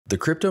The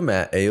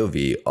Cryptomatte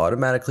AOV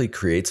automatically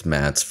creates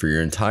mats for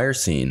your entire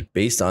scene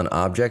based on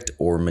object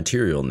or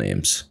material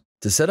names.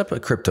 To set up a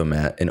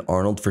Cryptomatte in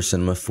Arnold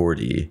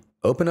C4D,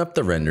 open up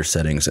the render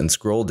settings and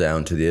scroll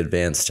down to the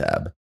Advanced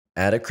tab.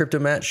 Add a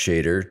Cryptomatte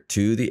shader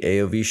to the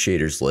AOV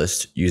shaders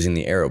list using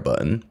the arrow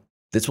button.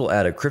 This will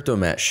add a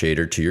Cryptomatte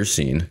shader to your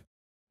scene.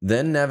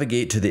 Then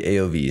navigate to the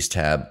AOVs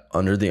tab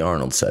under the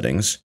Arnold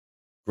settings.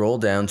 Scroll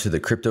down to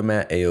the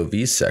Cryptomatte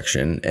AOVs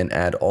section and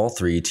add all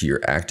 3 to your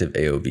active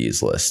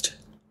AOVs list.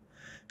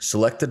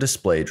 Select the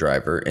display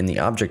driver in the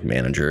Object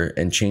Manager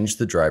and change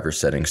the driver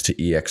settings to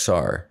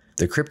EXR.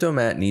 The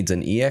Cryptomatte needs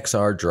an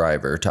EXR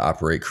driver to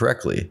operate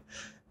correctly.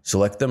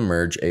 Select the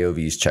Merge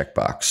AOVs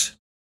checkbox.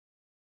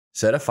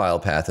 Set a file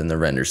path in the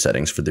render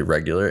settings for the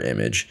regular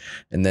image,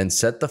 and then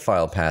set the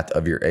file path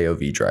of your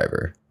AOV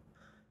driver.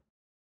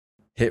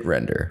 Hit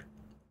render.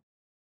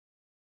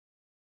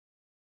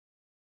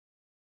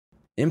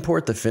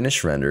 Import the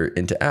finished render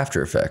into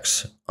After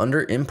Effects.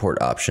 Under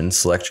Import option,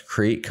 select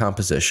Create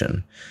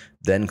Composition,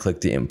 then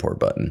click the Import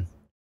button.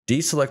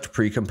 Deselect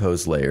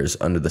Pre-composed layers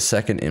under the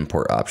second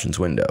Import Options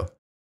window.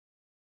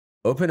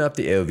 Open up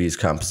the AOV's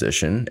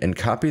composition and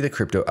copy the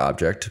crypto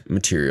object,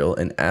 material,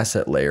 and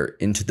asset layer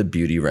into the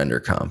Beauty render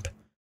comp.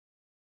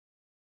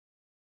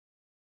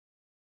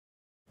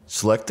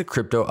 Select the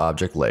crypto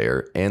object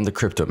layer and the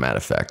Cryptomatte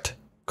effect.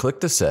 Click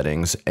the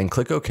settings and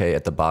click OK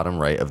at the bottom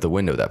right of the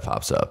window that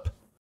pops up.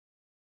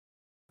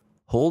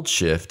 Hold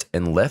Shift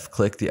and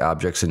left-click the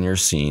objects in your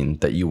scene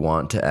that you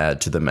want to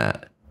add to the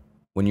mat.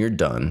 When you're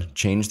done,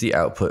 change the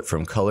output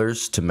from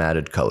colors to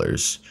matted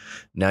colors.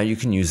 Now you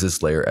can use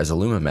this layer as a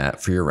Luma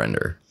mat for your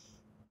render.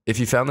 If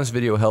you found this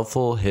video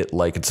helpful, hit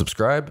like and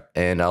subscribe,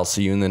 and I'll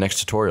see you in the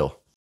next tutorial.